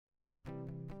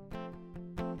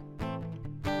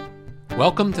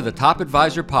Welcome to the Top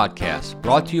Advisor Podcast,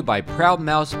 brought to you by Proud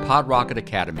Mouse PodRocket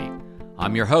Academy.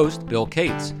 I'm your host, Bill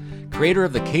Cates, creator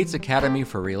of the Cates Academy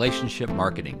for Relationship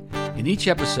Marketing. In each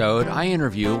episode, I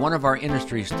interview one of our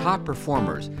industry's top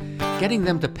performers, getting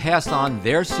them to pass on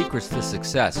their secrets to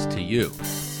success to you,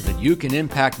 so that you can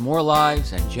impact more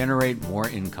lives and generate more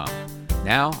income.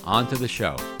 Now, on to the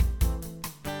show.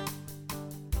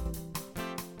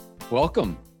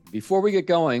 Welcome. Before we get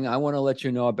going, I want to let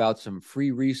you know about some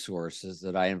free resources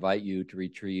that I invite you to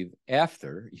retrieve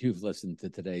after you've listened to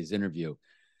today's interview.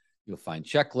 You'll find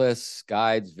checklists,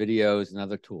 guides, videos, and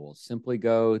other tools. Simply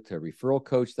go to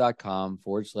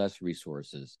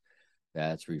referralcoach.com/resources.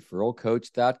 That's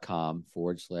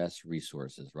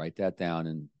referralcoach.com/resources. Write that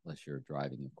down unless you're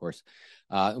driving, of course.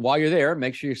 While you're there,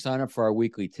 make sure you sign up for our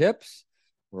weekly tips.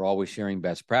 We're always sharing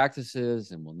best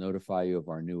practices, and we'll notify you of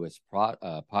our newest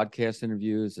podcast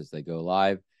interviews as they go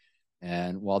live.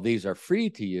 And while these are free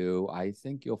to you, I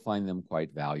think you'll find them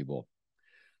quite valuable.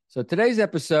 So today's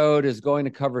episode is going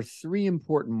to cover three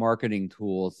important marketing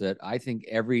tools that I think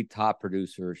every top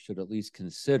producer should at least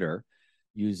consider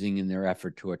using in their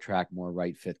effort to attract more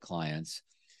right fit clients.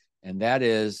 And that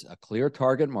is a clear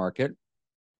target market,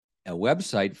 a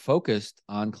website focused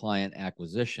on client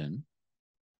acquisition,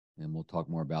 and we'll talk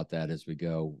more about that as we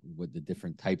go with the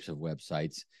different types of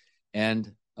websites,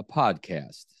 and a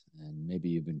podcast. And maybe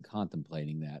you've been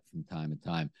contemplating that from time to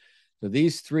time. So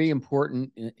these three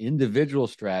important individual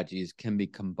strategies can be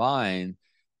combined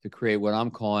to create what I'm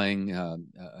calling a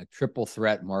triple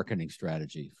threat marketing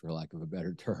strategy, for lack of a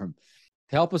better term.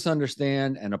 To help us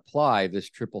understand and apply this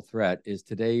triple threat is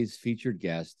today's featured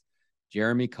guest,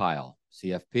 Jeremy Kyle,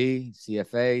 CFP,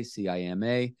 CFA,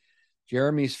 CIMA.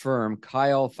 Jeremy's firm,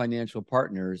 Kyle Financial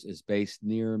Partners, is based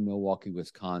near Milwaukee,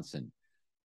 Wisconsin.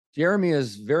 Jeremy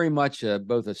is very much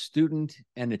both a student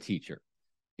and a teacher.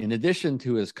 In addition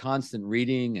to his constant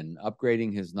reading and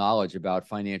upgrading his knowledge about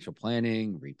financial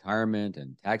planning, retirement,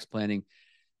 and tax planning,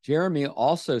 Jeremy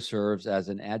also serves as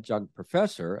an adjunct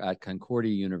professor at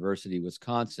Concordia University,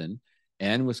 Wisconsin,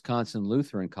 and Wisconsin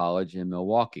Lutheran College in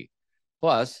Milwaukee.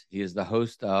 Plus, he is the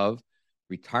host of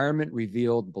Retirement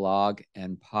Revealed blog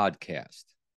and podcast.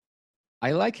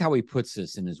 I like how he puts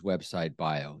this in his website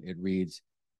bio. It reads,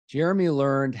 Jeremy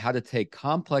learned how to take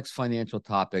complex financial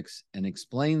topics and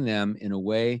explain them in a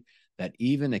way that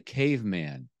even a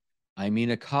caveman, I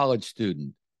mean a college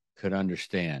student, could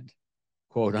understand,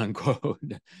 quote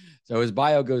unquote. So his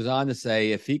bio goes on to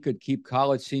say, if he could keep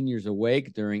college seniors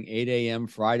awake during 8 a.m.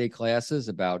 Friday classes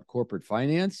about corporate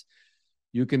finance,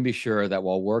 you can be sure that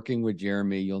while working with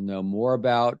Jeremy, you'll know more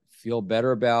about, feel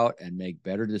better about, and make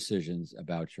better decisions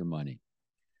about your money.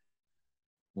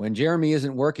 When Jeremy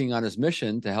isn't working on his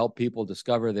mission to help people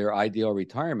discover their ideal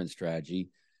retirement strategy,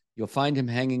 you'll find him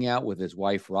hanging out with his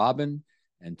wife, Robin,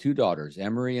 and two daughters,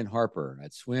 Emery and Harper,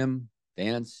 at swim,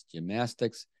 dance,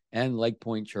 gymnastics, and Lake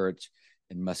Point Church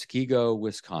in Muskego,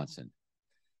 Wisconsin.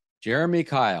 Jeremy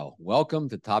Kyle, welcome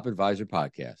to Top Advisor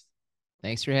Podcast.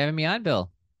 Thanks for having me on, Bill.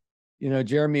 You know,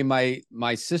 Jeremy,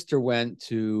 my sister went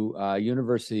to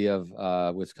University of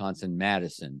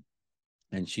Wisconsin-Madison,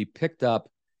 and she picked up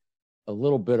a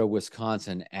little bit of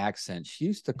Wisconsin accent. She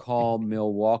used to call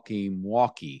Milwaukee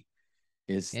Milwaukee.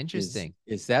 Interesting.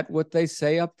 Is that what they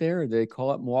say up there? Do they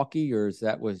call it Milwaukee, or is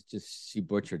that was just she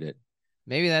butchered it?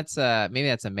 Maybe that's a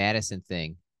Madison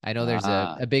thing. I know there's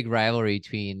a big rivalry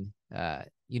between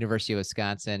University of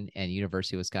Wisconsin and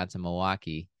University of Wisconsin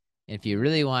Milwaukee. And if you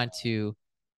really want to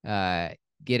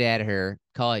get at her,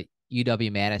 call it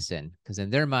UW Madison, because in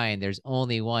their mind there's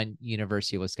only one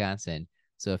University of Wisconsin.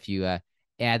 So if you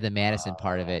add the Madison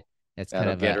part of it, that's kind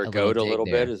of get her goat a little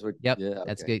bit. Is what? Yep, yeah, okay,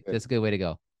 that's good. That's a good way to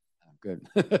go. Good.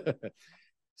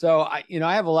 So I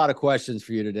have a lot of questions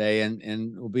for you today,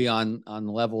 and we'll be on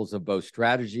levels of both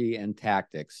strategy and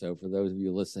tactics. So for those of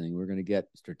you listening, we're going to get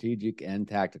strategic and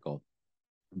tactical.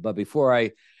 But before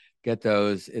I get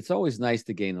those, it's always nice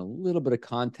to gain a little bit of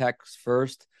context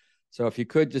first. So if you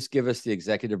could just give us the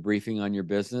executive briefing on your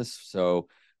business, so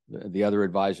the other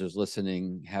advisors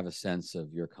listening have a sense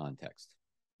of your context.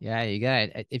 Yeah, you got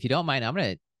it. If you don't mind, I'm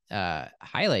going to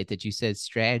highlight that you said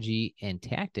strategy and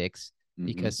tactics,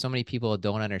 because so many people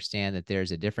don't understand that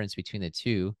there's a difference between the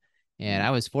two. And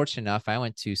I was fortunate enough, I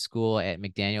went to school at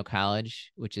McDaniel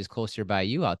College, which is closer by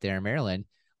you out there in Maryland.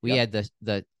 We had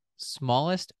the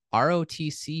smallest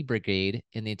ROTC brigade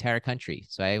in the entire country.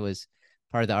 So I was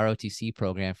part of the ROTC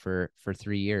program for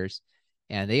 3 years.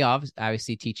 And they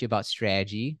obviously teach you about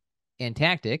strategy and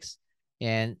tactics.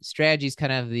 And strategy is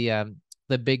kind of the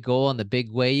big goal and the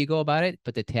big way you go about it,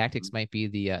 but the tactics might be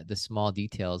the small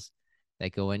details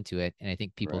that go into it. And I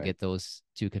think people Right. get those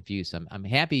two confused. So I'm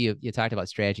happy you talked about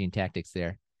strategy and tactics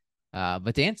there.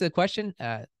 But to answer the question,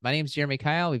 my name is Jeremy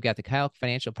Kyle. We've got the Kyle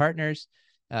Financial Partners.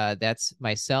 That's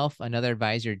myself, another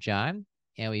advisor, John,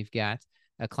 and we've got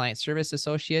a client service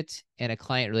associate and a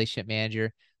client relationship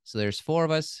manager. So there's 4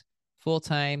 of us full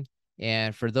time.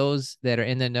 And for those that are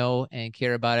in the know and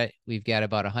care about it, we've got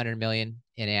about 100 million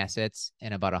in assets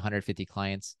and about 150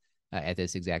 clients at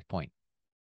this exact point.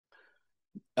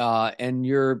 And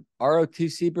your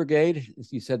ROTC brigade,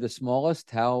 you said the smallest.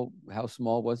 How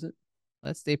small was it?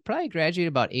 They probably graduate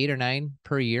about 8 or 9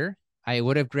 per year. I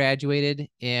would have graduated,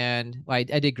 and well, I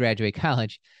did graduate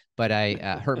college, but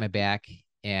I hurt my back,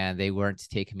 and they weren't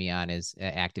taking me on as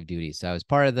active duty. So I was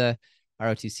part of the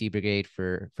ROTC brigade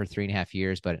for 3.5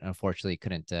 years, but unfortunately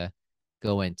couldn't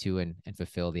go into and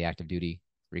fulfill the active duty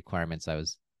requirements I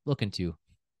was looking to.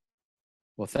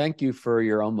 Well, thank you for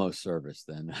your almost service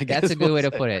then. That's a good way to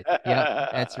put it. Yep,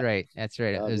 that's right. That's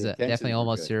right. It was definitely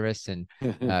almost service, and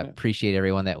appreciate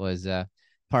everyone that was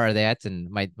part of that.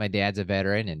 And my dad's a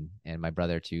veteran, and my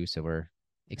brother too. So we're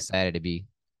excited to be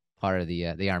part of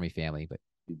the Army family. But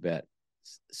you bet.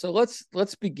 So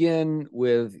let's begin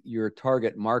with your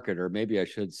target market, or maybe I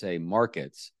should say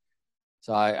markets.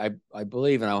 So I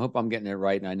believe, and I hope I'm getting it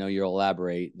right, and I know you'll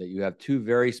elaborate, that you have 2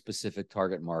 very specific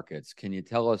target markets. Can you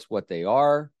tell us what they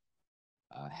are,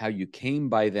 how you came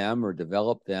by them or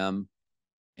developed them,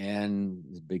 and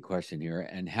there's a big question here,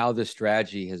 and how the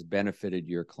strategy has benefited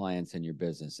your clients and your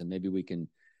business? And maybe we can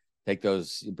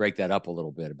break that up a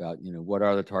little bit about, what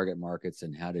are the target markets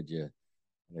and how did you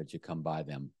come by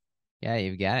them? Yeah,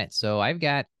 you've got it. So I've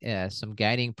got some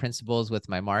guiding principles with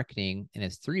my marketing, and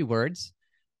it's 3 words: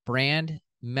 brand,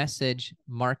 message,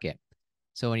 market.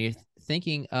 So when you're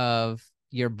thinking of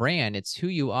your brand, it's who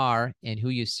you are and who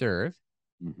you serve.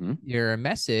 Mm-hmm. Your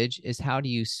message is how do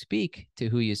you speak to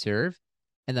who you serve.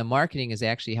 And the marketing is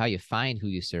actually how you find who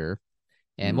you serve.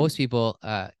 And most people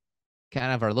kind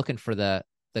of are looking for the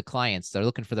clients. They're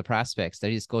looking for the prospects.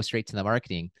 They just go straight to the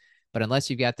marketing. But unless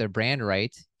you've got the brand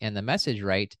right and the message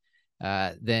right,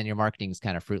 then your marketing is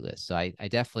kind of fruitless. So I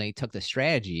definitely took the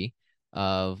strategy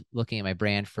of looking at my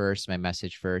brand first, my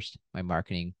message first, my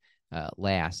marketing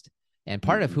last. And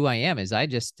part of who I am is I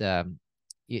just,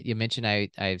 you mentioned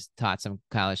I've taught some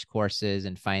college courses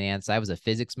in finance. I was a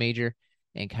physics major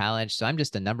in college, so I'm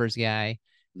just a numbers guy.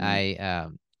 I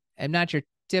am not your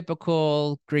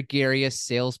typical gregarious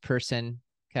salesperson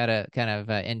kind of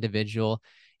individual.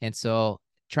 And so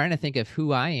trying to think of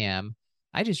who I am,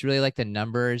 I just really like the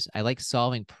numbers. I like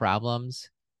solving problems.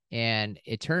 And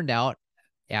it turned out,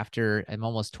 after I'm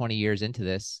almost 20 years into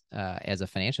this as a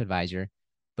financial advisor,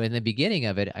 but in the beginning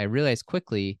of it, I realized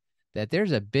quickly that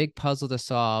there's a big puzzle to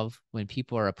solve when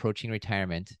people are approaching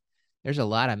retirement. There's a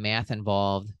lot of math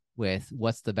involved with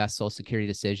what's the best Social Security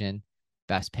decision,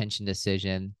 best pension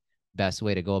decision, best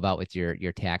way to go about with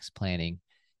your tax planning.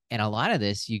 And a lot of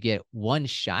this, you get one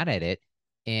shot at it,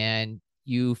 and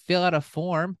you fill out a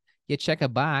form, you check a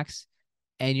box,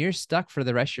 and you're stuck for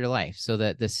the rest of your life. So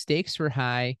that the stakes were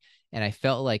high, and I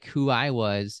felt like who I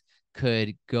was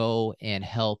could go and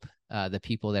help the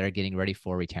people that are getting ready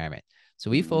for retirement.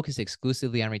 So we focus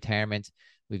exclusively on retirement.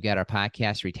 We've got our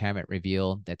podcast, Retirement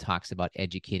Reveal, that talks about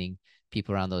educating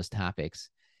people around those topics.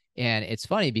 And it's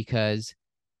funny because,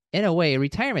 in a way,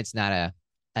 retirement's not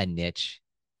a niche.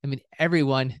 I mean,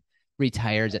 everyone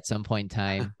retires at some point in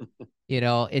time.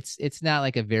 It's not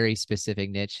like a very specific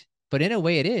niche, but in a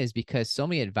way it is, because so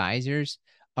many advisors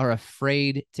are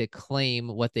afraid to claim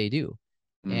what they do.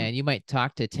 And you might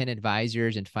talk to 10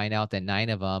 advisors and find out that 9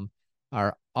 of them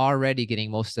are already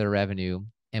getting most of their revenue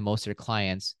and most of their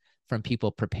clients from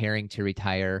people preparing to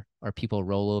retire, or people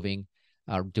doing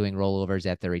rollovers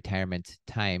at their retirement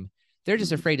time. They're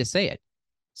just afraid to say it.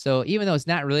 So even though it's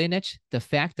not really a niche, the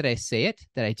fact that I say it,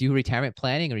 that I do retirement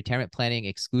planning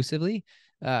exclusively,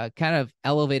 kind of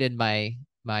elevated my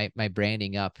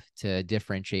branding up to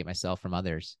differentiate myself from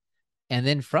others. And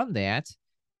then from that,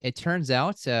 it turns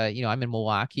out, I'm in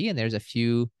Milwaukee, and there's a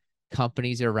few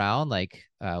companies around, like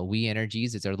We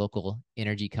Energies is our local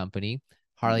energy company.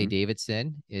 Harley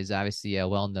Davidson is obviously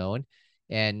well known.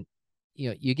 And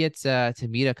you get to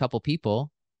meet a couple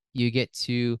people. You get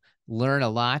to learn a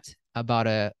lot about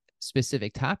a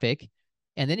specific topic,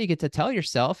 and then you get to tell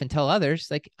yourself and tell others,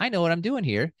 like, I know what I'm doing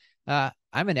here. I'm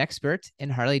an expert in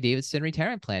Harley Davidson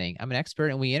retirement planning. I'm an expert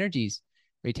in We Energies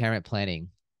retirement planning.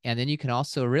 And then you can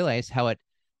also realize how it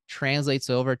translates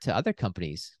over to other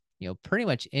companies. Pretty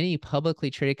much any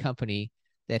publicly traded company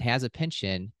that has a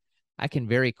pension, I can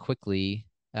very quickly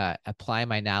apply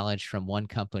my knowledge from one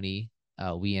company,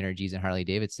 We Energies and Harley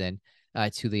Davidson,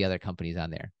 to the other companies on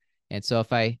there. And so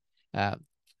if I uh,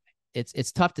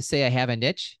 it's tough to say I have a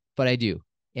niche, but I do.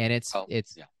 And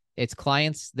it's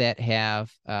clients that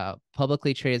have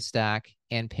publicly traded stock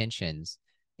and pensions.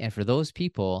 And for those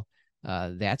people,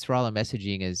 that's where all the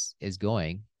messaging is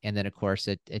going. And then of course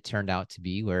it turned out to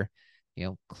be where,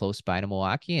 close by to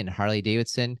Milwaukee, and Harley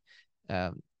Davidson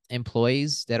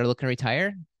employees that are looking to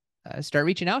retire start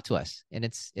reaching out to us, and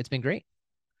it's been great.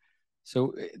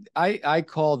 So I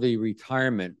call the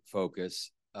retirement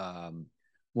focus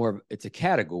more, it's a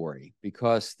category,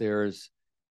 because there's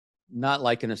not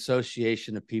like an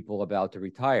association of people about to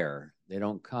retire. They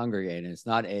don't congregate, and it's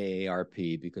not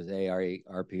AARP, because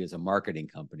AARP is a marketing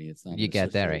company. It's not. You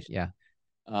get that right, yeah.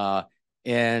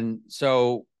 And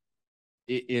so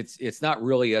it's not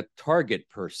really a target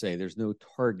per se. There's no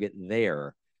target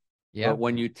there. Yeah. But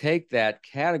when you take that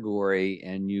category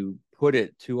and you put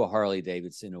it to a Harley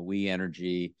Davidson, a We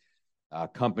Energy,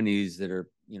 companies that are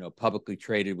publicly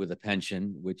traded with a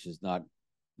pension, which is not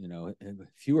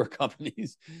fewer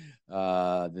companies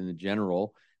than the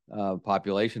general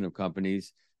population of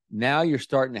companies. Now you're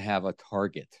starting to have a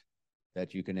target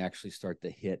that you can actually start to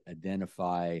hit,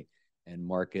 identify, and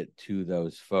market to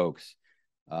those folks.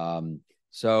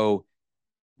 So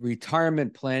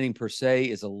retirement planning per se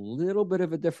is a little bit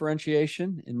of a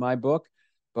differentiation in my book.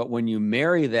 But when you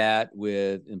marry that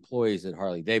with employees at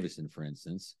Harley Davidson, for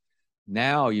instance,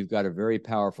 now you've got a very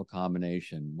powerful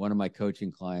combination. One of my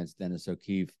coaching clients, Dennis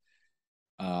O'Keefe,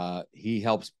 he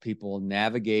helps people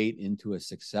navigate into and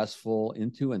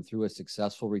through a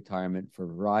successful retirement for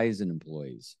Verizon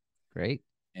employees. Great.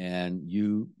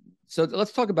 So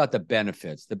let's talk about the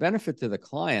benefits. The benefit to the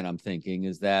client, I'm thinking,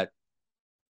 is that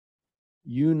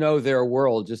their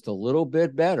world just a little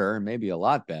bit better, maybe a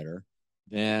lot better,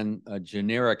 than a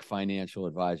generic financial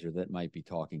advisor that might be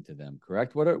talking to them.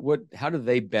 Correct? How do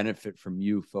they benefit from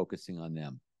you focusing on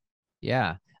them?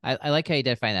 Yeah, I like how you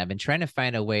define that. I've been trying to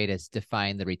find a way to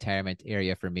define the retirement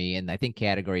area for me, and I think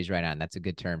category is right on. That's a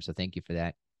good term, so thank you for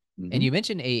that. Mm-hmm. And you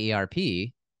mentioned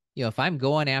AARP. If I'm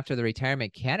going after the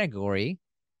retirement category,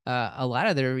 a lot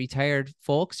of the retired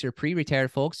folks or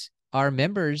pre-retired folks are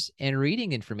members and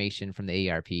reading information from the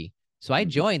AARP. So I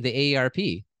joined the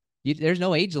AARP. There's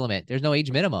no age limit. There's no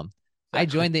age minimum. I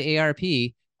joined the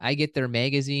AARP. I get their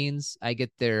magazines. I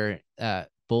get their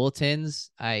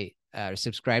bulletins. I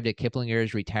subscribe to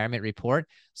Kiplinger's Retirement Report.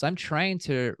 So I'm trying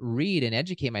to read and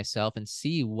educate myself and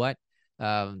see what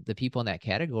the people in that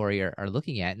category are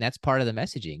looking at. And that's part of the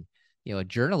messaging.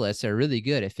 Journalists are really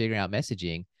good at figuring out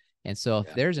messaging. And so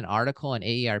if there's an article on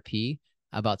AARP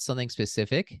about something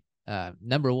specific,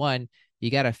 number one, you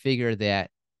got to figure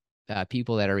that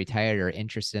people that are retired are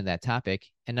interested in that topic.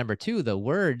 And number two, the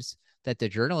words that the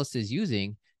journalist is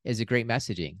using is a great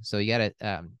messaging. So you got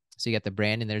to, so you got the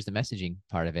brand and there's the messaging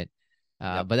part of it.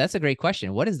 But that's a great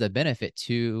question. What is the benefit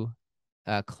to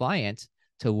a client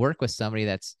to work with somebody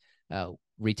that's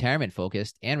retirement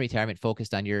focused and retirement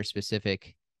focused on your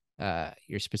specific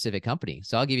company?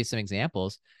 So I'll give you some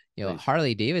examples. Please.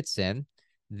 Harley Davidson,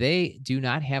 they do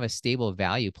not have a stable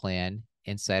value plan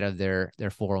inside of their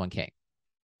 401k.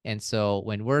 And so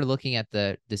when we're looking at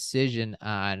the decision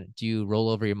on, do you roll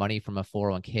over your money from a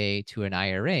 401k to an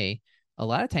IRA, a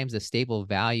lot of times the stable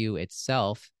value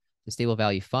itself, the stable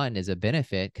value fund, is a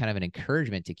benefit, kind of an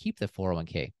encouragement to keep the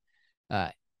 401k.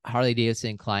 Harley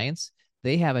Davidson clients,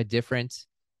 they have a different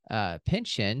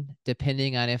pension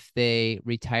depending on if they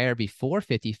retire before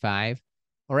 55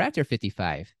 or after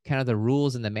 55. Kind of the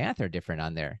rules and the math are different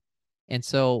on there. And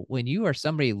so when you are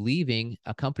somebody leaving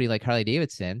a company like Harley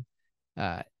Davidson,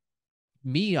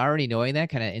 me already knowing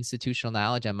that kind of institutional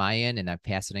knowledge on my end, and I'm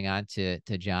passing it on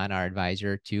to John, our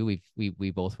advisor too.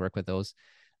 We both work with those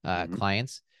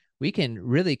clients. We can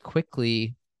really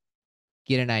quickly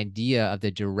get an idea of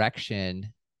the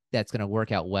direction that's going to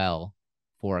work out well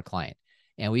for a client.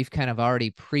 And we've kind of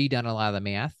already pre-done a lot of the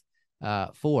math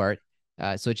for it.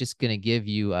 So it's just going to give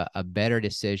you a better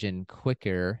decision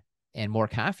quicker and more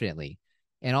confidently.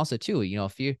 And also too,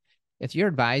 if your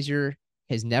advisor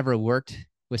has never worked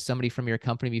with somebody from your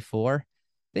company before,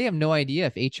 they have no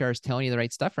idea if HR is telling you the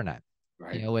right stuff or not.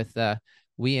 Right. With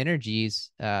We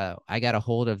Energies, I got a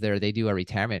hold of they do a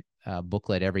retirement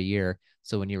booklet every year.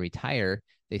 So when you retire,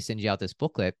 they send you out this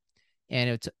booklet.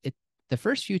 And the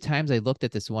first few times I looked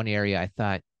at this one area, I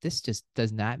thought, this just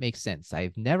does not make sense.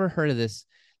 I've never heard of this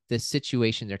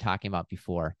situation they're talking about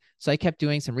before. So I kept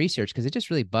doing some research because it just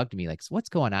really bugged me. Like, what's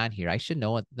going on here? I should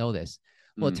know this.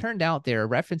 Well, it turned out they're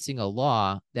referencing a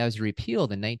law that was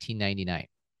repealed in 1999.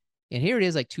 And here it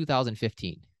is, like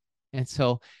 2015. And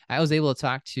so I was able to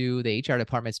talk to the HR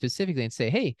department specifically and say,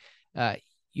 hey,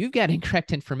 you've got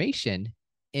incorrect information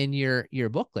in your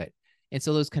booklet. And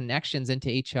so those connections into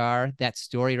HR, that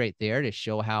story right there to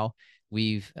show how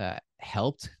we've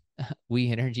helped We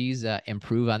Energies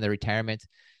improve on the retirement,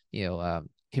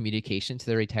 communication to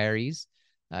the retirees,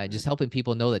 just helping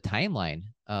people know the timeline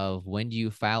of when do you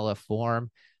file a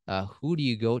form, who do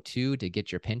you go to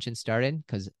get your pension started?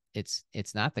 Because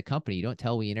it's not the company. You don't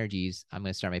tell We Energies, I'm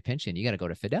going to start my pension. You got to go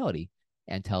to Fidelity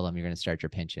and tell them you're going to start your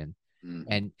pension.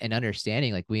 And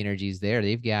understanding like We Energies there,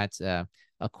 they've got a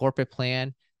corporate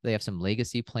plan. They have some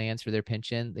legacy plans for their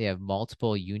pension. They have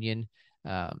multiple union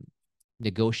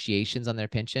negotiations on their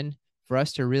pension. For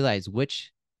us to realize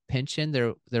which pension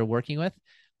they're working with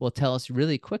will tell us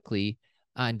really quickly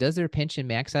on does their pension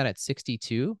max out at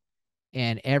 62,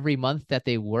 and every month that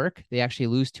they work they actually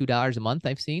lose $2 a month,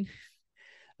 I've seen,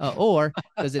 or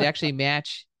does it actually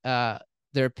match the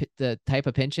type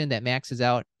of pension that maxes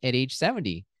out at age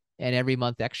 70, and every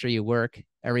month extra you work,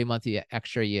 every month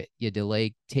extra you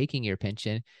delay taking your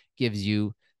pension gives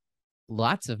you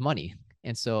lots of money.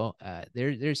 And so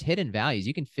there's hidden values.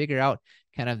 You can figure out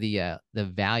kind of the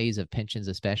values of pensions,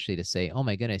 especially to say, oh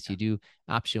my goodness, you do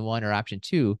option 1 or option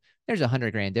 2, there's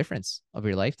 $100,000 difference over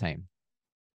your lifetime.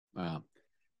 Wow.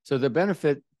 So the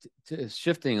benefit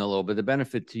shifting a little bit, the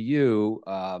benefit to you,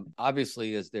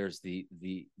 obviously, is there's the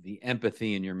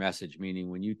empathy in your message, meaning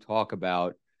when you talk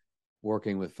about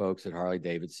working with folks at Harley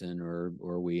Davidson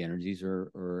or We Energies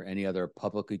or any other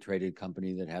publicly traded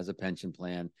company that has a pension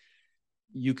plan,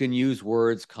 you can use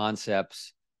words,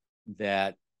 concepts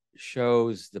that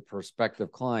shows the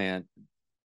prospective client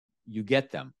you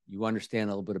get them, you understand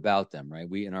a little bit about them, right?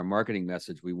 We, in our marketing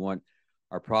message, we want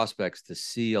our prospects to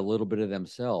see a little bit of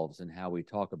themselves in how we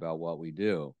talk about what we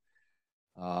do.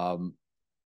 I'm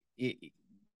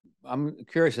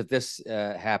curious if this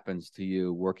happens to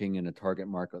you working in a target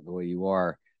market the way you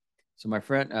are. So my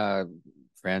friend,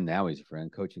 now he's a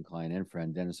friend, coaching client and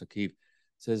friend, Dennis O'Keefe,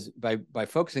 says by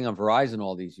focusing on Verizon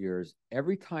all these years,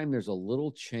 every time there's a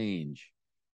little change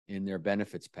in their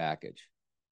benefits package,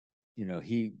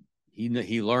 he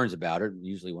learns about it.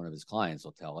 Usually one of his clients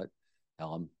will tell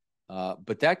him.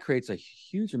 But that creates a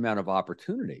huge amount of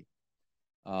opportunity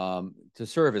to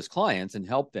serve his clients and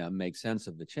help them make sense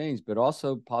of the change, but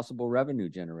also possible revenue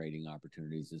generating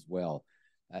opportunities as well.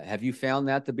 Have you found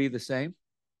that to be the same?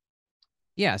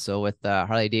 Yeah. So with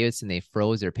Harley Davidson, they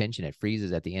froze their pension. It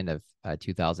freezes at the end of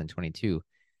 2022.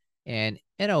 And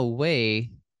in a way,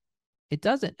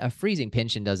 a freezing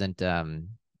pension doesn't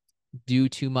do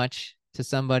too much to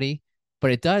somebody,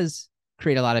 but it does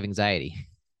create a lot of anxiety.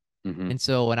 Mm-hmm. And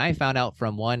so when I found out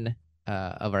from one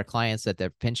of our clients that their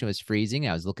pension was freezing,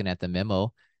 I was looking at the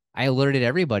memo. I alerted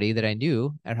everybody that I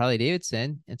knew at Harley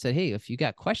Davidson and said, hey, if you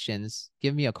got questions,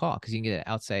 give me a call, because you can get an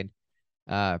outside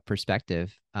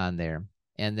perspective on there.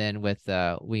 And then with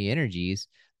We Energies,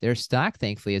 their stock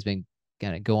thankfully has been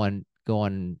kind of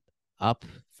going up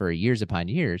for years upon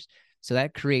years. So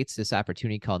that creates this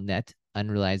opportunity called net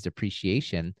unrealized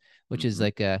appreciation, which is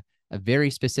like a very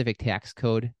specific tax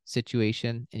code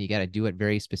situation, and you got to do it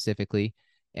very specifically.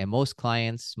 And most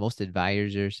clients, most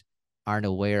advisors aren't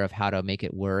aware of how to make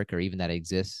it work or even that it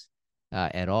exists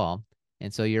at all.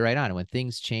 And so you're right on. When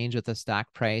things change with the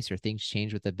stock price or things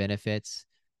change with the benefits,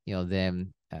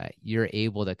 then you're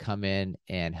able to come in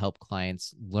and help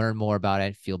clients learn more about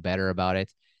it, feel better about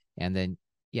it. And then,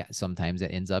 sometimes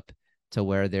it ends up to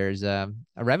where there's a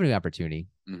revenue opportunity.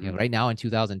 Mm-hmm. Right now in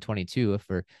 2022, if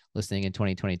we're listening in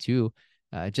 2022,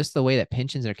 just the way that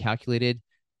pensions are calculated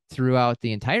throughout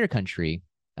the entire country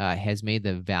has made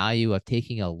the value of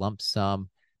taking a lump sum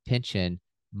pension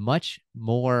much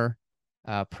more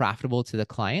profitable to the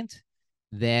client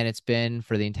than it's been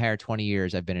for the entire 20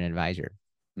 years I've been an advisor.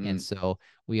 And so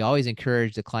we always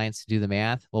encourage the clients to do the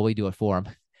math. Well, we do it for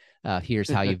them. Here's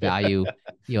how you value,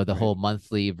 the whole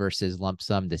monthly versus lump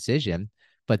sum decision.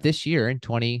 But this year in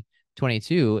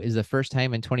 2022 is the first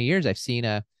time in 20 years I've seen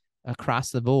a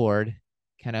across the board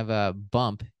kind of a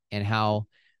bump in how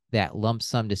that lump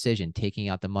sum decision, taking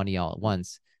out the money all at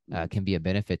once, can be a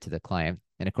benefit to the client.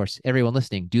 And of course, everyone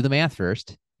listening, do the math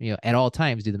first. At all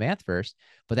times, do the math first.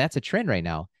 But that's a trend right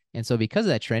now. And so because of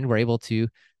that trend, we're able to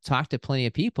talk to plenty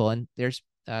of people. And there's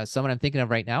someone I'm thinking of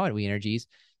right now at We Energies.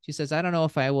 She says, I don't know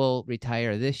if I will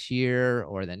retire this year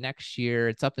or the next year.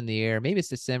 It's up in the air. Maybe it's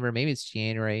December, maybe it's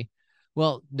January.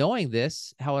 Well, knowing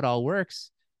this, how it all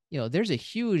works, there's a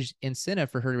huge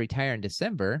incentive for her to retire in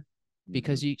December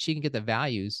because she can get the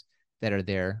values that are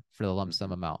there for the lump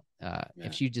sum amount.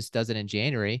 If she just does it in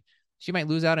January, she might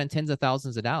lose out on tens of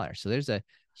thousands of dollars. So there's a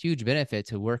huge benefit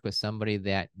to work with somebody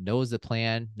that knows the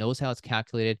plan, knows how it's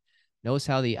calculated, knows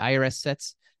how the IRS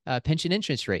sets pension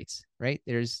interest rates, right?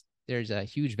 There's a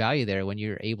huge value there when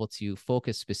you're able to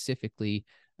focus specifically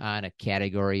on a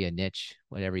category, a niche,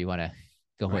 whatever you want to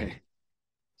go with.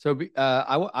 So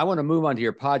I want to move on to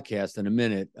your podcast in a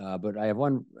minute, but I have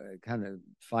one kind of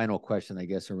final question, I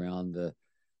guess, around the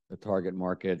target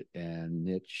market and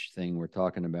niche thing we're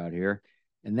talking about here,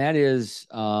 and that is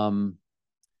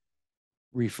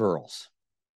referrals.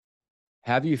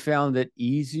 Have you found it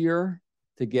easier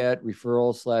to get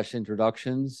referrals /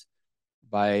 introductions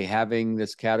by having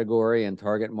this category and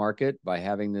target market, by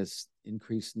having this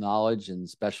increased knowledge and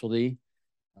specialty,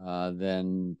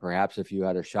 than perhaps if you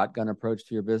had a shotgun approach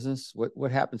to your business?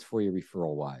 What happens for you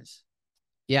referral wise?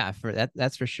 Yeah, for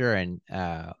that's for sure. And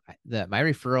my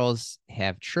referrals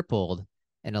have tripled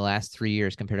in the last 3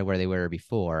 years compared to where they were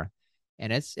before.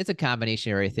 And it's a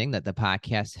combination of everything. That the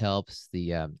podcast helps,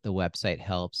 the website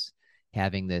helps,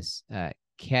 having this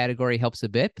category helps a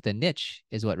bit, but the niche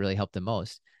is what really helped the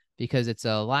most, because it's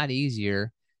a lot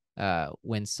easier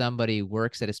when somebody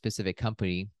works at a specific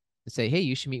company to say, hey,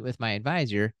 you should meet with my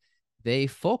advisor. They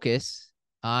focus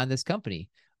on this company.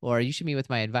 Or you should meet with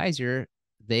my advisor.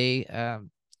 They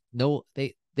know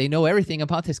everything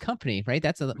about this company, right?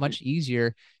 That's a much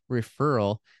easier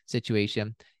referral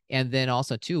situation. And then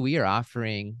also too, we are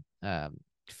offering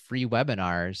free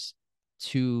webinars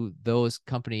to those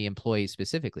company employees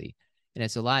specifically. And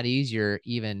it's a lot easier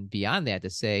even beyond that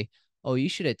to say, oh, you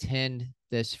should attend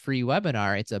this free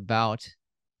webinar. It's about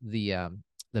the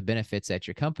benefits at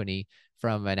your company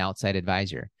from an outside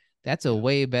advisor. That's a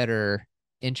way better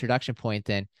introduction point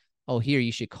than, oh, here,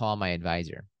 you should call my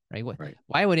advisor, right?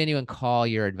 Why would anyone call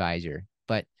your advisor?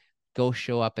 But go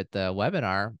show up at the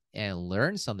webinar and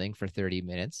learn something for 30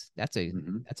 minutes. That's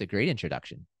a great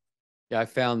introduction. Yeah, I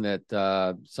found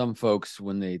that some folks,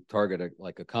 when they target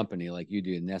a company like you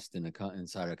do, nest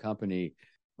inside a company,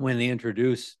 when they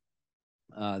introduce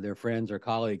their friends or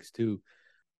colleagues to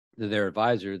their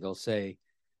advisor, they'll say,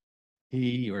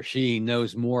 he or she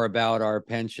knows more about our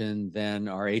pension than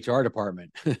our HR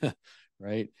department,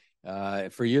 right?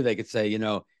 For you, they could say,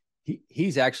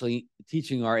 he's actually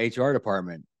teaching our HR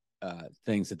department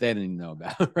things that they didn't know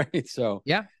about, right? So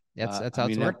yeah, that's how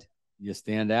it's worked. You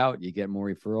stand out, you get more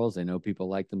referrals. They know people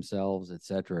like themselves,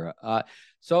 etc.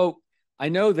 So I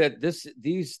know that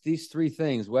these three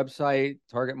things: website,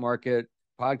 target market,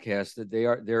 podcast, that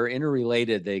they're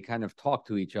interrelated. They kind of talk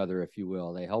to each other, if you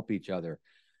will. They help each other.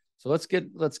 So let's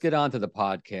get on to the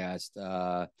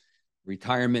podcast.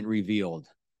 Retirement Revealed.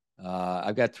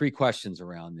 I've got 3 questions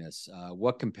around this.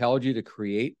 What compelled you to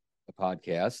create a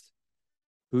podcast?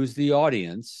 Who's the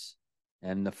audience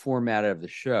and the format of the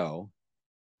show?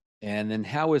 And then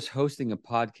how has hosting a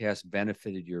podcast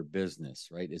benefited your business,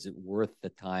 right? Is it worth the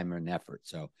time and effort?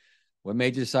 So what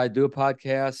made you decide to do a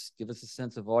podcast? Give us a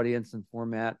sense of audience and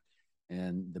format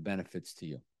and the benefits to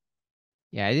you.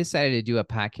 Yeah, I decided to do a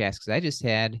podcast because I just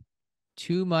had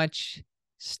too much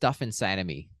stuff inside of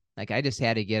me. Like, I just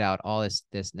had to get out all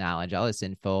this knowledge, all this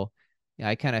info.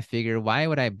 I kind of figured, why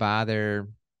would I bother,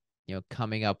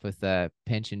 coming up with a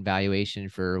pension valuation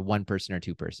for 1 person or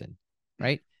 2 person,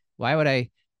 right? Why would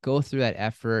I go through that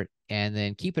effort and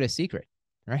then keep it a secret,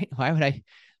 right? Why would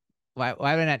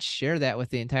I not share that with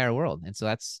the entire world? And so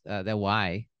that's the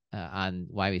why on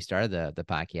why we started the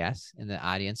podcast. And the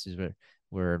audience is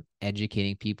we're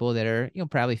educating people that are,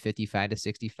 probably 55 to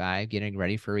 65, getting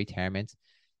ready for retirement,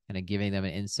 kind of giving them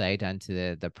an insight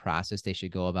onto the process they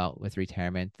should go about with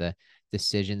retirement, the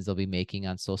decisions they'll be making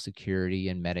on Social Security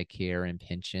and Medicare and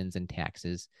pensions and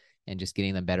taxes, and just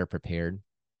getting them better prepared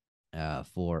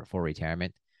for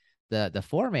retirement. The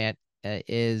format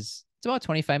is, it's about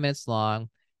 25 minutes long,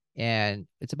 and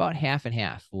it's about half and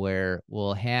half, where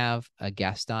we'll have a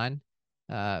guest on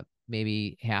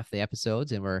maybe half the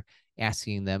episodes, and we're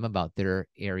asking them about their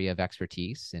area of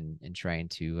expertise and trying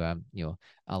to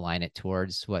align it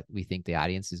towards what we think the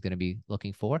audience is going to be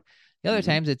looking for. The other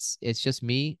times it's just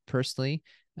me personally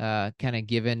kind of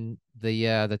giving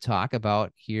the talk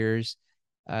about, here's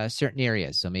certain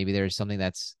areas. So maybe there's something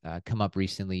that's come up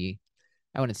recently.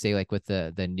 I wouldn't say like with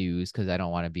the news, because I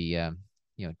don't want to be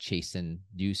chasing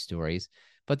news stories,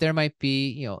 but there might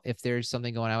be, if there's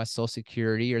something going on with Social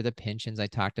Security or the pensions I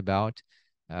talked about.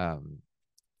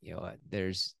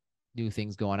 There's new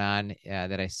things going on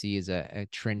that I see as a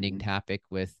trending topic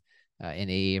with an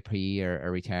AARP or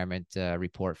a retirement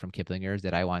report from Kiplinger's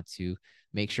that I want to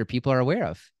make sure people are aware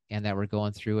of, and that we're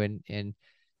going through and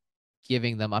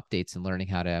giving them updates and learning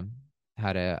how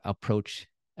to approach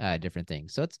different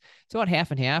things. So it's about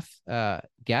half and half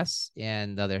guests,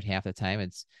 and the other half of the time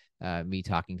it's me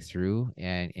talking through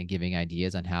and giving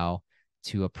ideas on how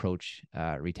to approach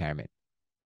retirement.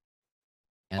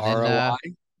 And ROI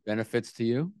then, benefits to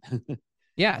you.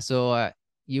 Yeah. So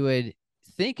you would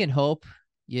think and hope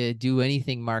you do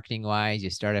anything marketing wise, you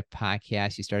start a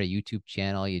podcast, you start a YouTube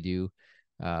channel, you do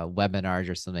webinars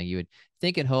or something, you would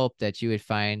think and hope that you would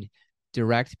find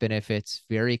direct benefits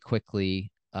very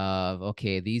quickly of,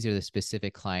 okay, these are the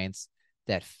specific clients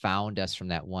that found us from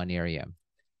that one area.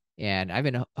 And I've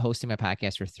been hosting my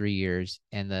podcast for 3 years,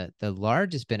 and the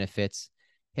largest benefits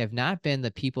have not been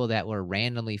the people that were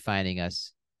randomly finding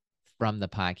us from the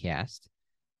podcast.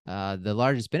 The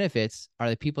largest benefits are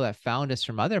the people that found us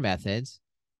from other methods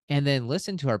and then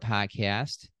listened to our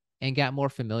podcast and got more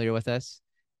familiar with us,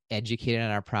 educated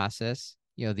on our process.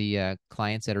 You know, the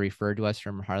clients that are referred to us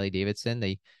from Harley Davidson,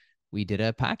 we did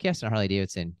a podcast on Harley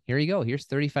Davidson. Here you go. Here's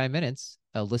 35 minutes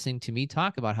of listening to me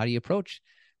talk about how do you approach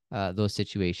those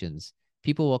situations.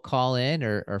 People will call in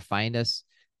or find us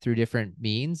through different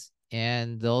means,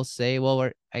 and they'll say, well,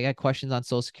 I got questions on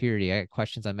Social Security. I got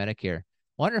questions on Medicare.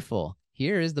 Wonderful.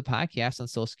 Here is the podcast on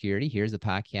Social Security. Here's the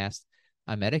podcast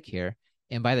on Medicare.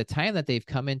 And by the time that they've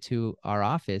come into our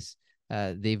office,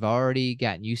 they've already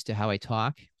gotten used to how I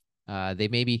talk. They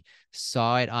maybe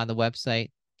saw it on the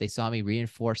website. They saw me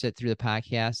reinforce it through the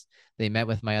podcast. They met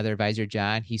with my other advisor,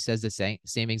 John. He says the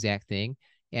same exact thing.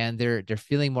 And they're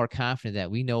feeling more confident that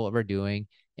we know what we're doing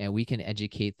and we can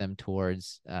educate them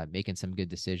towards making some good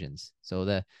decisions. So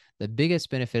the biggest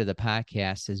benefit of the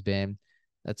podcast has been,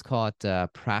 let's call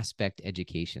it prospect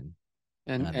education.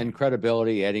 And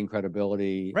credibility, adding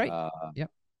credibility. Right.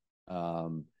 Yep.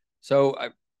 So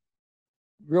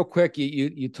real quick,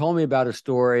 you told me about a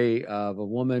story of a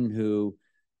woman who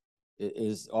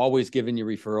is always giving you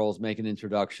referrals, making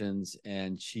introductions,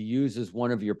 and she uses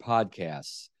one of your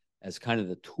podcasts as kind of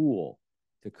the tool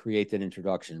to create that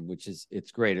introduction,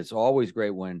 it's great. It's always great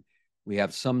when we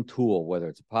have some tool, whether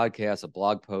it's a podcast, a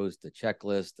blog post, a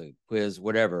checklist, a quiz,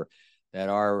 whatever, that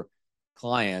our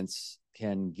clients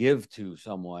can give to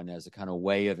someone as a kind of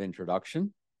way of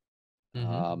introduction.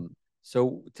 Mm-hmm.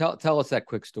 So tell us that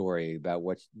quick story about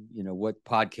what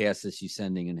podcast is she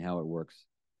sending and how it works.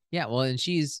 Yeah, well, and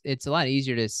it's a lot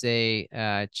easier to say,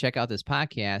 check out this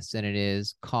podcast than it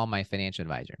is call my financial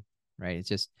advisor, right? It's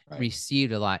just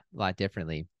received a lot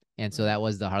differently. And so that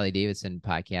was the Harley Davidson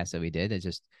podcast that we did. It's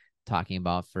just talking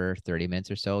about for 30 minutes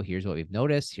or so. Here's what we've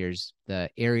noticed. Here's the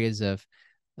areas of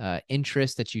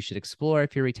interest that you should explore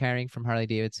if you're retiring from Harley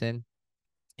Davidson.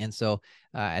 And so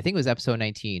I think it was episode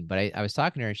 19, but I was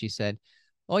talking to her and she said,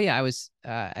 oh yeah,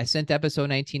 I sent episode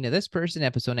 19 to this person,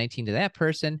 episode 19 to that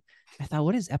person. I thought,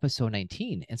 what is episode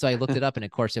 19? And so I looked it up, and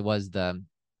of course it was the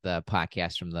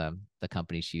podcast from the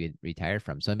company she had retired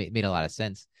from. So it made a lot of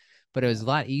sense, but it was a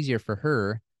lot easier for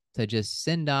her to just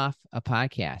send off a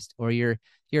podcast. Or you're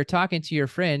talking to your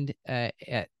friend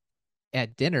at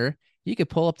dinner, you could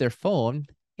pull up their phone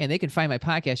and they can find my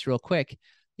podcast real quick.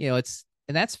 And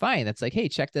that's fine. That's like, hey,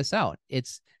 check this out.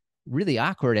 It's really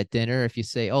awkward at dinner if you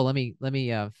say, oh, let me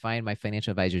find my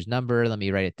financial advisor's number. Let me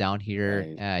write it down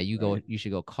here. You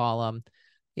should go call them.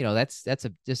 That's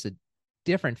just a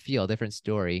different feel, different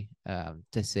story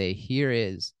to say here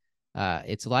is,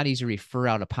 it's a lot easier to refer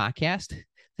out a podcast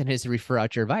than it is to refer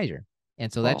out your advisor.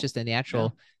 And so that's just a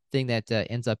natural thing that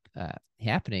ends up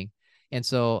happening. And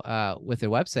so with their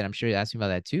website, I'm sure you're asking about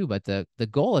that too, but the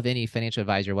goal of any financial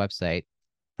advisor website,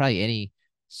 probably any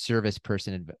service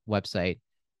person website,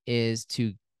 is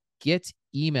to get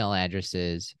email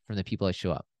addresses from the people that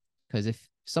show up. Because if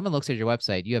someone looks at your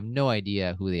website, you have no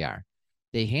idea who they are.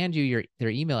 They hand you their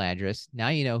email address. Now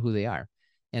you know who they are.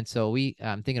 And so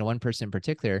I'm thinking of one person in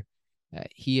particular.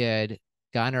 He had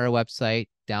gone to our website,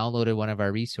 downloaded one of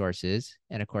our resources.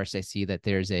 And of course, I see that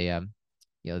there's the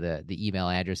email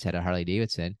address had a Harley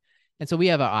Davidson. And so we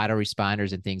have our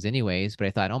autoresponders and things anyways, but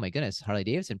I thought, oh my goodness, Harley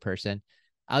Davidson person,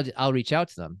 I'll reach out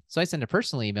to them. So I sent a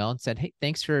personal email and said, hey,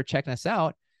 thanks for checking us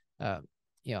out.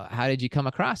 How did you come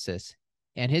across this?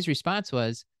 And his response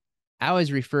was, I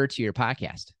was referred to your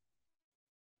podcast.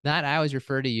 Not I was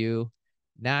referred to you.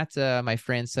 Not my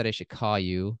friend said I should call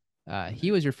you.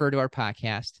 He was referred to our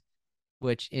podcast,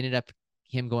 which ended up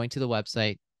him going to the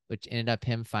website, which ended up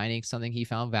him finding something he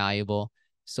found valuable,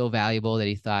 so valuable that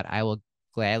he thought, I will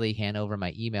gladly hand over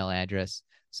my email address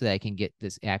so that I can get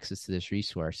this access to this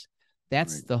resource.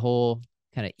 That's the whole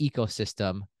kind of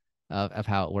ecosystem of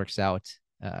how it works out.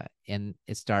 And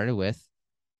it started with,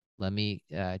 let me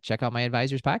check out my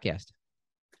advisor's podcast.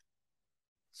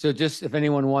 So just if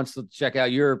anyone wants to check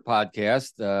out your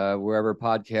podcast, wherever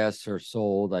podcasts are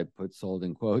sold, I put sold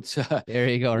in quotes. There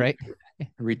you go, right?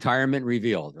 Retirement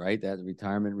Revealed, right? That's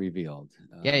Retirement Revealed.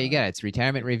 Yeah, you got it. It's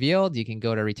Retirement Revealed. You can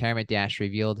go to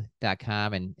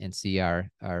retirement-revealed.com and see our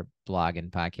blog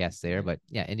and podcast there. But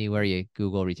yeah, anywhere you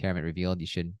Google Retirement Revealed, you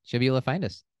should be able to find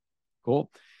us. Cool.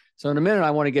 So in a minute, I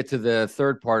want to get to the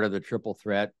third part of the triple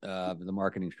threat of the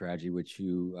marketing strategy, which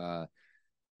you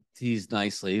teased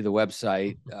nicely, the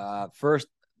website. First,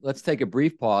 let's take a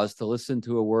brief pause to listen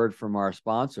to a word from our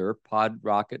sponsor,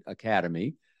 PodRocket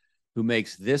Academy, who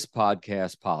makes this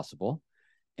podcast possible.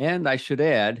 And I should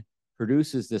add,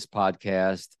 produces this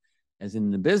podcast as in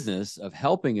the business of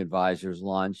helping advisors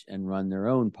launch and run their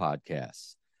own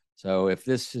podcasts. So if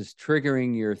this is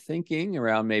triggering your thinking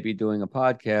around maybe doing a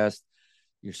podcast,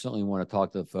 you certainly want to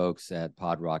talk to the folks at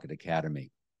PodRocket Academy.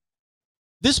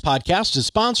 This podcast is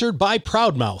sponsored by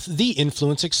Proudmouth, the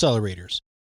Influence Accelerators.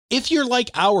 If you're like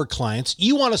our clients,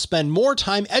 you want to spend more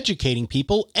time educating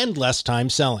people and less time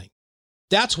selling.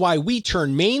 That's why we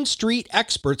turn Main Street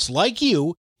experts like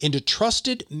you into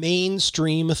trusted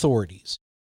mainstream authorities.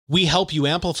 We help you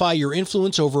amplify your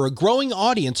influence over a growing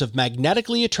audience of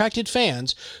magnetically attracted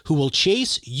fans who will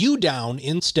chase you down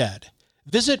instead.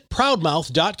 Visit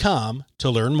proudmouth.com to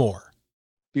learn more.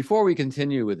 Before we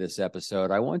continue with this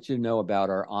episode, I want you to know about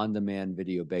our on-demand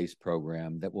video-based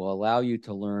program that will allow you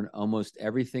to learn almost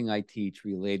everything I teach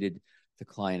related to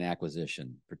client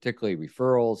acquisition, particularly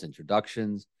referrals,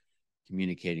 introductions,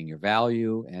 communicating your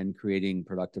value, and creating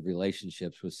productive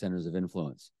relationships with centers of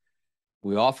influence.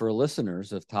 We offer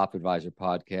listeners of Top Advisor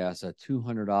Podcasts a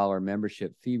 $200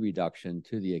 membership fee reduction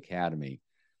to the Academy.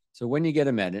 So when you get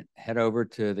a minute, head over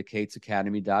to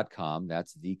thekatesacademy.com.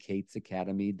 That's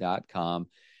thekatesacademy.com,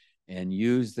 and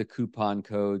use the coupon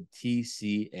code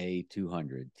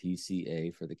TCA200,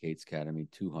 TCA for the Kates Academy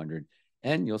 200,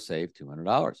 and you'll save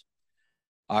 $200.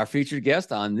 Our featured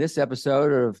guest on this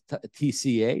episode of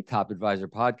TCA, Top Advisor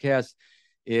Podcast,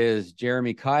 is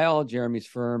Jeremy Kyle. Jeremy's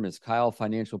firm is Kyle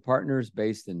Financial Partners,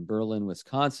 based in Berlin,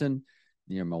 Wisconsin,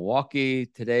 near Milwaukee.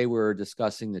 Today, we're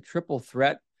discussing the triple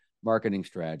threat marketing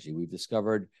strategy. We've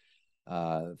discovered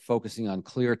focusing on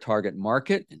clear target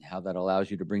market and how that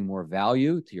allows you to bring more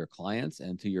value to your clients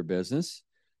and to your business,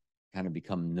 kind of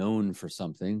become known for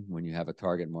something when you have a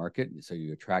target market, so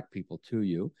you attract people to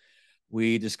you.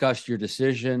 We discussed your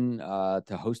decision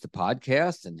to host a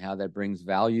podcast and how that brings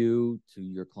value to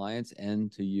your clients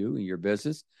and to you and your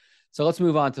business. So let's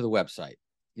move on to the website.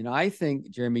 You know, I think,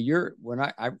 Jeremy, when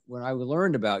I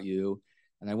learned about you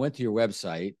and I went to your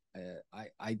website,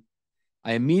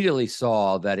 I immediately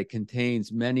saw that it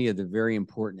contains many of the very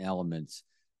important elements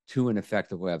to an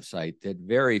effective website that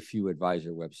very few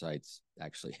advisor websites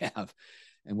actually have.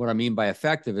 And what I mean by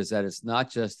effective is that it's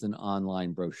not just an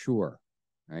online brochure.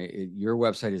 Right? Your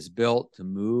website is built to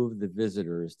move the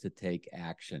visitors to take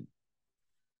action.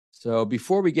 So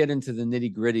before we get into the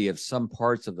nitty gritty of some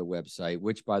parts of the website,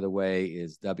 which by the way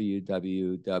is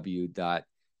www.Kyle,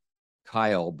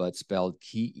 but spelled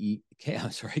Keilfp,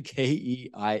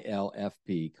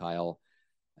 Kyle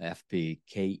FP,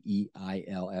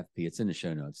 Keilfp. It's in the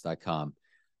show notes.com.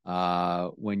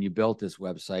 When you built this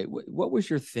website, what was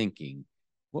your thinking?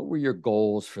 What were your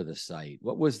goals for the site?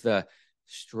 What was the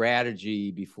strategy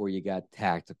before you got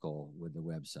tactical with the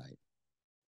website?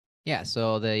 Yeah.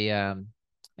 So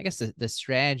I guess the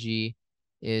strategy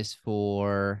is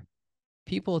for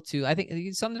people to, I think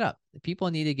you summed it up.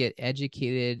 People need to get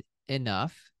educated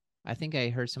enough. I think I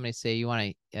heard somebody say you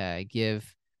want to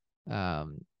give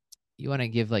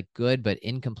like good but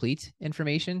incomplete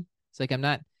information. It's like, I'm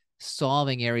not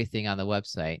solving everything on the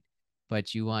website,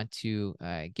 but you want to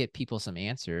get people some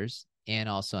answers and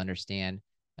also understand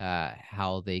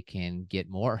how they can get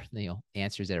more,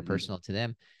 answers that are personal to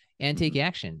them and take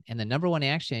action. And the number one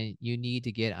action you need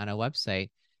to get on a website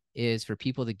is for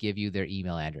people to give you their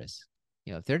email address.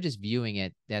 If they're just viewing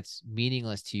it, that's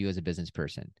meaningless to you as a business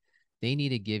person. They need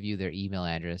to give you their email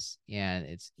address, and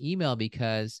it's email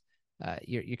because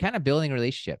you're kind of building a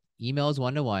relationship. Email is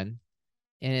one-to-one,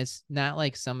 and it's not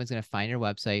like someone's going to find your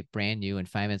website brand new and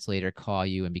 5 minutes later call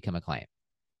you and become a client.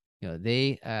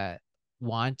 They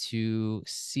want to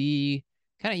see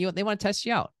they want to test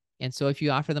you out. And so if you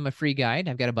offer them a free guide,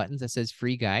 I've got a button that says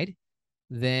free guide,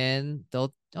 then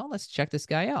they'll, let's check this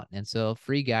guy out. And so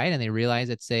free guide, and they realize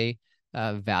it's a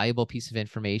valuable piece of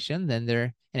information,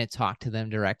 then and it talked to them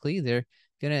directly, they're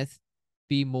going to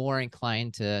be more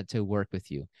inclined to work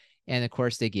with you. And of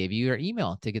course, they gave you your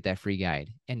email to get that free guide.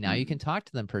 And now you can talk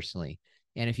to them personally.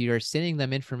 And if you are sending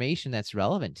them information that's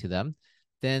relevant to them,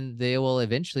 then they will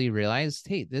eventually realize,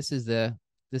 hey, this is the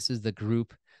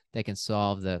group that can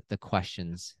solve the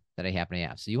questions that I happen to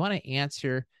have. So you want to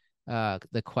answer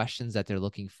the questions that they're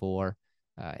looking for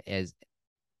as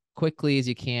quickly as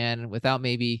you can, without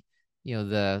maybe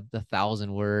the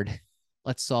 1,000-word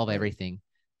let's solve everything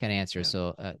kind of answer. Yeah.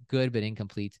 So good but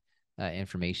incomplete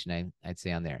information, I'd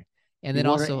say on there. And then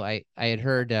also I had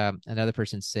heard another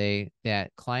person say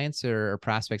that clients or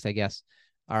prospects, I guess,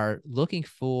 are looking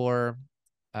for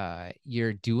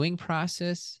your doing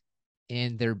process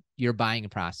and your buying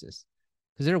process,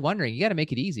 because they're wondering, you got to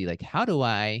make it easy. Like, how do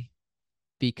I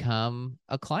become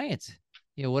a client?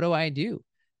 What do I do?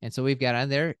 And so we've got on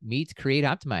there, meet, create,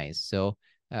 optimize. So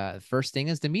first thing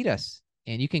is to meet us,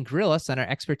 and you can grill us on our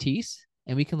expertise,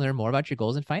 and we can learn more about your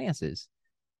goals and finances.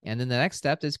 And then the next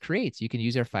step is create. So you can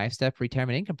use our 5-step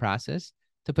retirement income process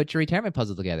to put your retirement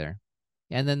puzzle together.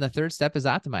 And then the third step is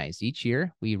optimize. Each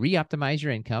year, we re-optimize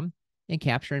your income and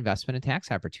capture investment and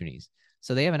tax opportunities.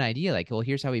 So they have an idea like, well,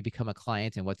 here's how we become a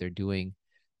client and what they're doing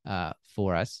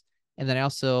for us. And then I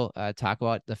also talk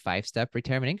about the 5-step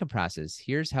retirement income process.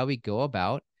 Here's how we go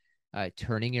about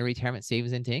turning your retirement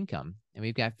savings into income. And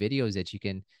we've got videos that you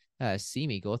can see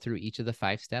me go through each of the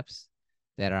 5 steps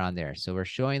that are on there. So we're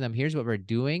showing them, here's what we're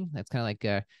doing. That's kind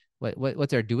of like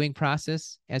what's our doing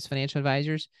process as financial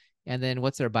advisors. And then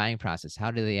what's their buying process?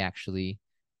 How do they actually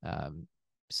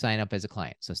sign up as a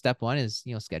client? So step 1 is,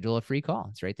 schedule a free call.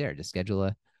 It's right there. Just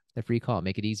schedule the free call,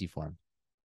 make it easy for them.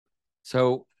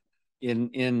 So in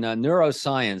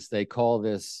neuroscience, they call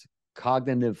this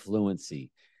cognitive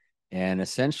fluency. And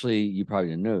essentially, you probably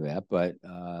didn't know that, but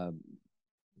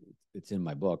it's in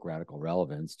my book, Radical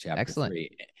Relevance, chapter 3.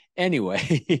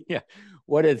 Anyway, yeah,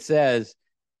 what it says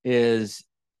is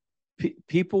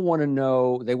people want to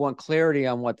know, they want clarity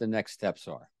on what the next steps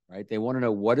are, right? They want to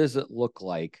know, what does it look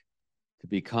like to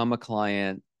become a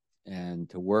client and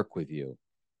to work with you?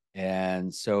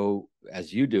 And so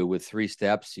as you do with 3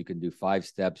 steps, you can do 5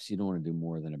 steps. You don't want to do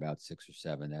more than about 6 or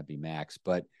 7. That'd be max.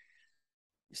 But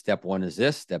step 1 is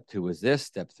this, step 2 is this,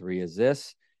 step 3 is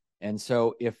this. And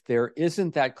so if there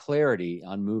isn't that clarity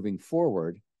on moving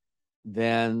forward,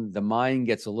 then the mind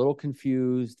gets a little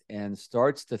confused and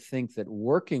starts to think that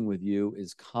working with you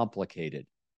is complicated,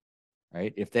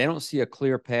 right? If they don't see a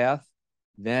clear path,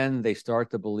 then they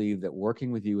start to believe that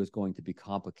working with you is going to be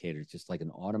complicated. It's just like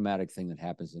an automatic thing that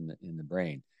happens in the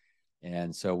brain.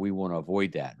 And so we want to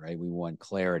avoid that, right? We want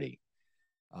clarity.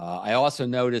 I also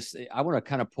noticed, I want to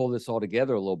kind of pull this all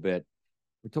together a little bit.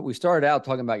 We started out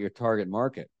talking about your target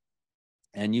market,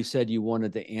 and you said you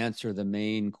wanted to answer the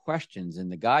main questions in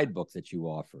the guidebook that you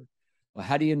offered. Well,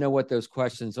 how do you know what those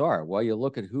questions are? Well, you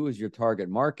look at who is your target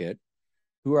market.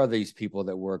 Who are these people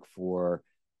that work for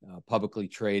publicly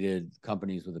traded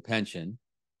companies with a pension?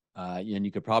 And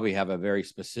you could probably have a very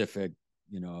specific,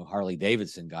 Harley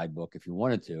Davidson guidebook if you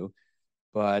wanted to,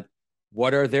 but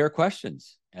what are their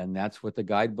questions? And that's what the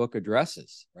guidebook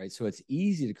addresses, right? So it's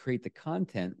easy to create the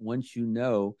content once you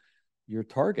know your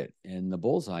target and the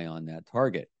bullseye on that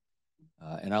target.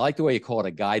 And I like the way you call it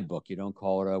a guidebook. You don't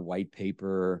call it a white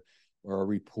paper or a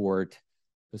report,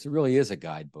 because it really is a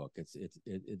guidebook.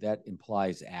 That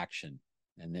implies action,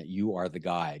 and that you are the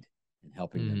guide in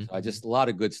helping them. So just a lot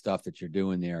of good stuff that you're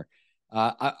doing there.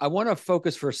 I want to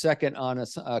focus for a second on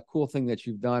a cool thing that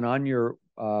you've done on your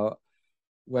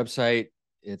website.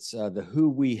 It's the Who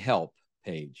We Help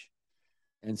page.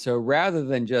 And so rather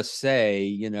than just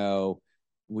say,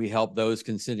 we help those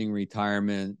considering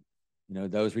retirement,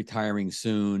 those retiring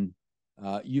soon,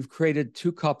 you've created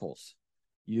 2 couples.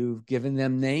 You've given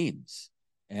them names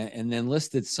and then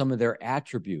listed some of their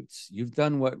attributes. You've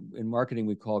done what in marketing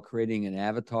we call creating an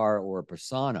avatar or a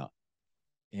persona.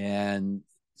 And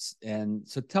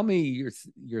so tell me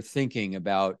your thinking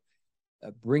about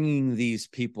bringing these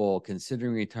people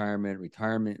considering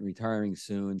retiring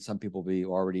soon. Some people be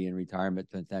already in retirement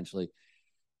potentially.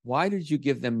 Why did you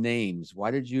give them names?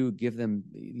 Why did you give them,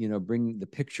 bring the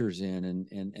pictures in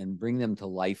and bring them to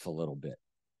life a little bit?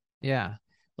 Yeah.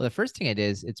 Well, the first thing it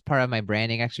is, it's part of my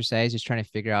branding exercise, just trying to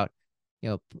figure out,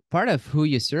 part of who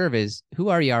you serve is who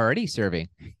are you already serving?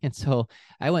 And so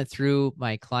I went through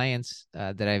my clients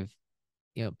that I've,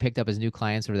 picked up as new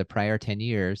clients over the prior 10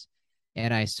 years,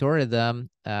 and I sorted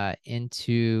them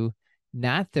into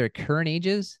not their current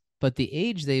ages, but the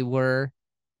age they were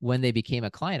when they became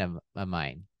a client of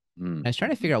mine. I was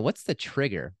trying to figure out what's the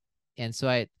trigger. And so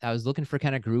I was looking for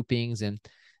kind of groupings, and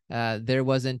there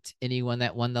wasn't anyone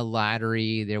that won the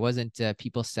lottery. There wasn't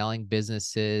people selling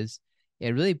businesses.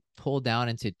 It really pulled down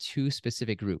into 2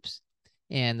 specific groups.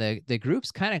 And the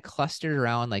groups kind of clustered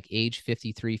around like age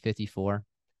 53, 54,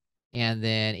 and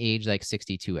then age like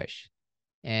 62-ish.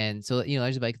 And so,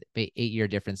 there's like an 8-year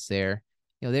difference there.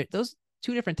 Those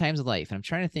 2 different times of life. And I'm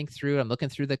trying to think through, I'm looking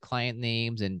through the client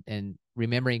names and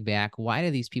remembering back, why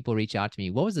did these people reach out to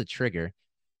me? What was the trigger?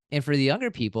 And for the younger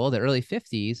people, the early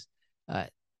 50s,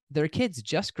 their kids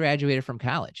just graduated from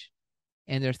college,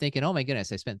 and they're thinking, oh my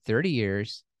goodness, I spent 30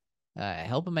 years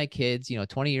helping my kids,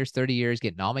 20 years, 30 years,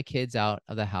 getting all my kids out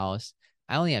of the house.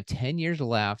 I only have 10 years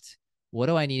left. What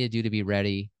do I need to do to be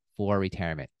ready for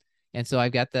retirement? And so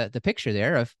I've got the picture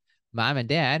there of mom and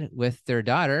dad with their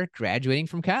daughter graduating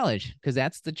from college, because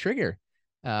that's the trigger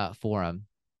for them.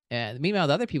 And meanwhile,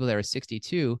 the other people that were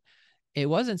 62, it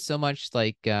wasn't so much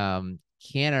like, can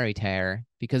I retire?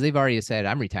 Because they've already decided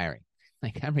I'm retiring.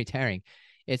 Like, I'm retiring.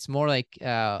 It's more like,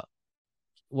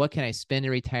 what can I spend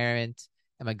in retirement?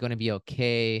 Am I going to be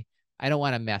okay? I don't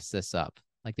want to mess this up.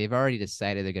 Like, they've already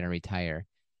decided they're going to retire.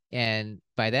 And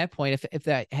by that point, if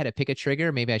I had to pick a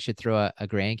trigger, maybe I should throw a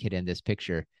grandkid in this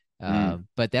picture.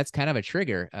 But that's kind of a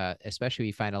trigger, especially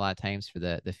we find a lot of times for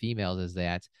the females, is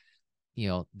that,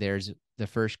 there's the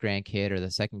first grandkid or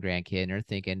the second grandkid, and they're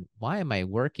thinking, why am I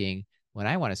working when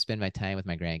I want to spend my time with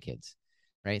my grandkids?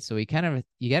 Right. So you got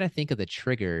to think of the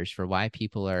triggers for why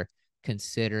people are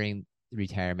considering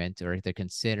retirement, or if they're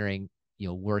considering,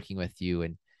 working with you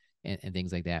and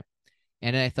things like that.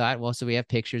 And then I thought, well, so we have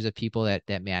pictures of people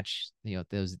that match,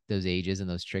 those ages and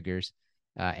those triggers.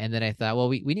 And then I thought, well,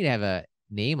 we need to have a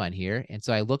name on here. And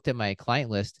so I looked at my client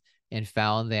list and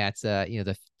found that,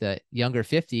 the younger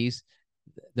 50s,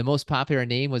 the most popular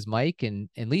name was Mike and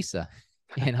Lisa.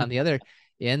 And on the other,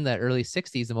 in the early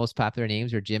 60s, the most popular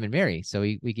names were Jim and Mary. So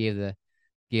we gave them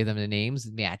the names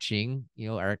matching,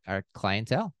 our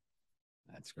clientele.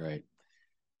 That's great.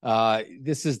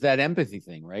 This is that empathy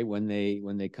thing, right? When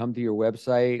they come to your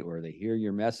website or they hear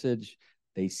your message,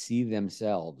 they see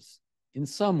themselves in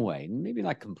some way, maybe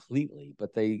not completely,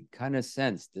 but they kind of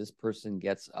sense this person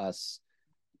gets us,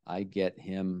 I get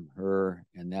him, her,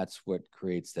 and that's what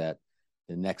creates the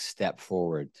next step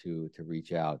forward to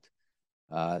reach out.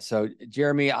 So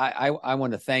Jeremy, I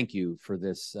want to thank you for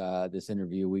this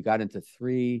interview. We got into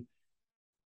 3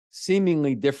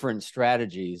 seemingly different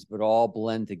strategies, but all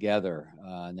blend together,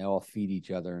 and they all feed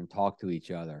each other and talk to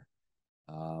each other.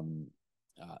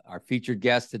 Our featured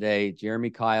guest today,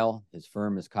 Jeremy Keil. His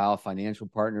firm is Keil Financial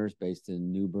Partners, based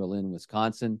in New Berlin,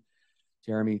 Wisconsin.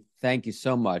 Jeremy, thank you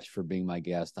so much for being my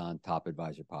guest on Top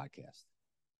Advisor Podcast.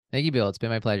 Thank you, Bill. It's been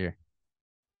my pleasure.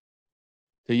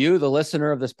 To you, the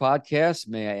listener of this podcast,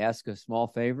 may I ask a small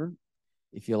favor?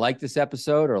 If you like this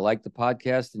episode or like the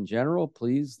podcast in general,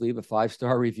 please leave a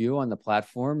 5-star review on the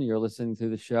platform you're listening to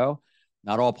the show.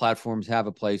 Not all platforms have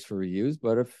a place for reviews,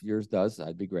 but if yours does,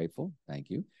 I'd be grateful. Thank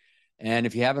you. And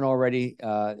if you haven't already,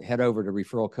 head over to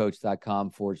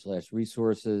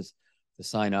referralcoach.com/resources to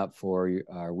sign up for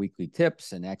our weekly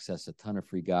tips and access a ton of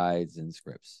free guides and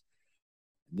scripts.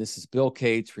 This is Bill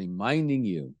Cates reminding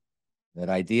you that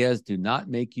ideas do not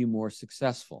make you more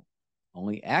successful.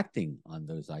 Only acting on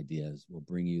those ideas will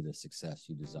bring you the success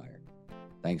you desire.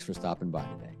 Thanks for stopping by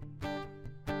today.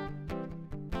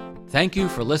 Thank you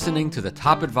for listening to the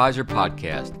Top Advisor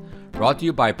Podcast, brought to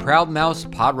you by Proud Mouse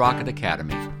PodRocket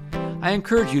Academy. I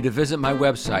encourage you to visit my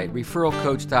website,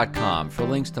 referralcoach.com, for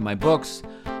links to my books,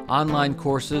 online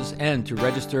courses, and to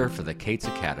register for the Cates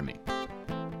Academy.